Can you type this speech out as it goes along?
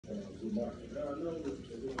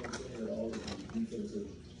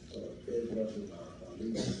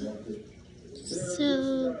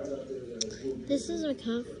So this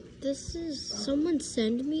is someone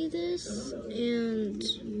sent me this, and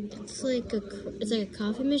it's like a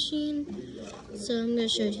coffee machine. So I'm gonna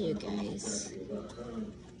show it to you guys.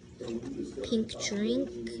 Pink drink.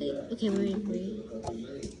 Okay,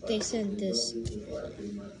 wait. They sent this.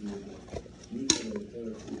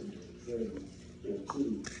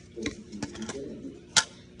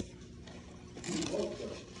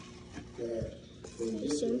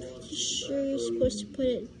 So I'm pretty sure you're supposed to put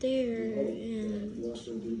it there, and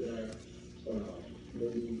so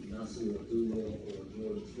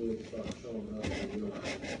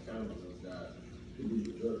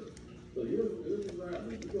here's the rap.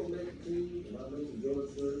 If you're gonna make a team, and I mentioned George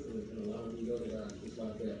Church and a lot of these other guys just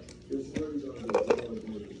like that, this is where you're gonna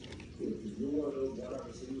do. If you're one of those wide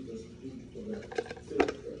receivers that's competing for that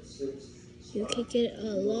fifth, that sixth, you can get a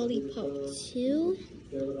lollipop too.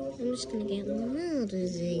 I'm just gonna get molded.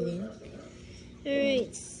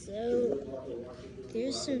 Alright, so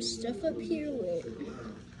there's some stuff up here that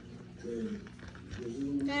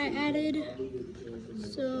I added.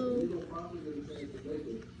 So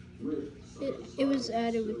it was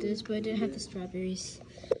added with this, but I didn't have the strawberries.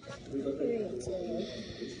 Alright,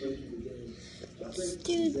 let's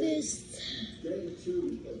do this.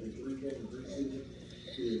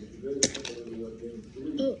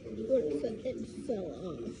 Oh, it fell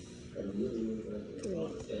off.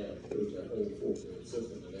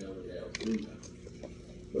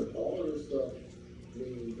 But all of this stuff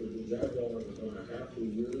means that the Jaguars are going to have to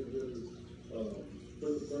really put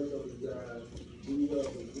the pressure on these guys, do well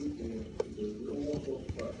this weekend, because we don't want folks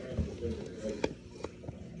to start panic thinking that, hey,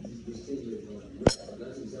 this team is going to be great.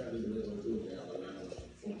 That's exactly what they're going to do if they have a line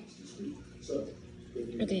performance this week. So, if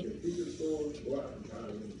you can score, go out and try to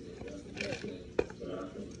win the game. That's the best thing that I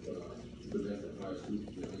think the best of high school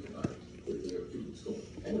can do if they're keeping score.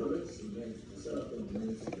 And the rest of the names, instead of them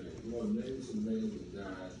naming some names, you want to name some names of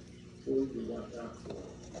guys who you can watch out for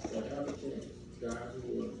that have a chance. Guys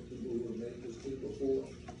who are people who have made this team before,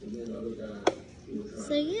 and then other guys who are trying.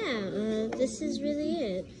 So yeah, this is really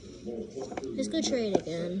it. Let's go trade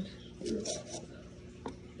again.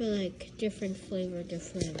 For like different flavor,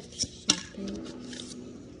 different something.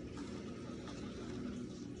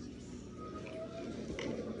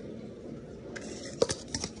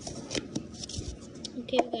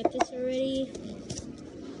 Okay, we got this already.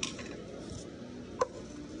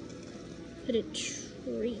 Put a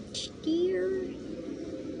treat here.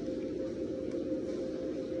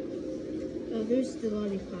 Oh, there's the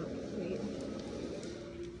lollipop for you.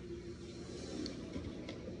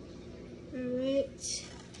 Alright.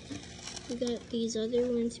 We got these other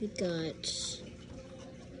ones. We got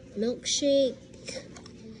milkshake,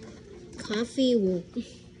 coffee,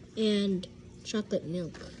 and chocolate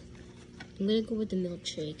milk. I'm gonna go with the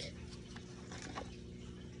milkshake.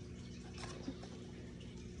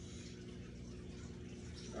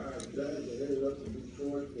 Guys, they headed up to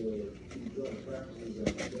Detroit for two joint practices at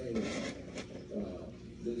the game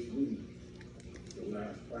this week. The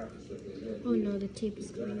last practice that they had. Oh no, the tape is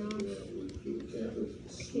coming off. The campus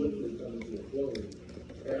swiftly coming to a close.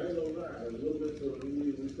 And I ain't gonna lie, a little bit for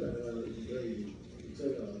me, we started out this day.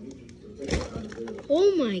 Oh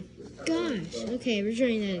my gosh. Okay, we're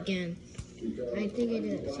trying that again. I think I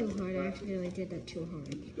did that too hard. I accidentally did that too hard.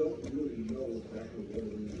 Don't really know exactly what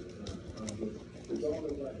it is at times. It's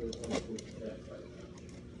almost like they're trying to push the cat right now.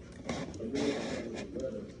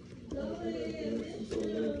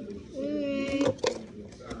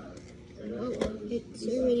 Oh, it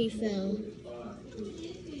already fell.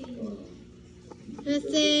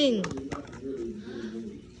 Nothing.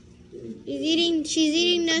 She's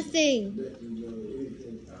eating nothing.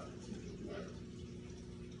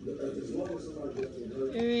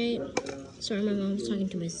 Alright. Sorry, my mom's talking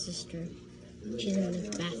to my sister. She's in the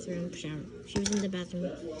bathroom. She was in the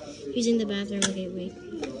bathroom. Using the bathroom. Okay, wait.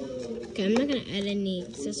 Okay, I'm not gonna add any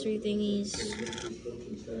accessory thingies.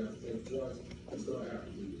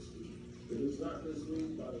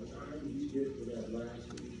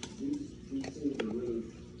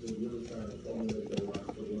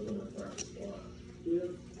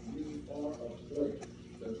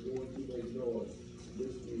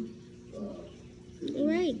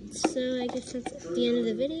 Alright, so I guess that's the end of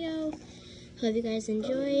the video. Hope you guys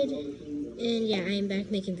enjoyed. And yeah, I am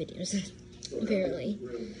back making videos, apparently.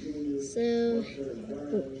 So,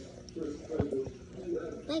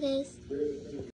 bye guys.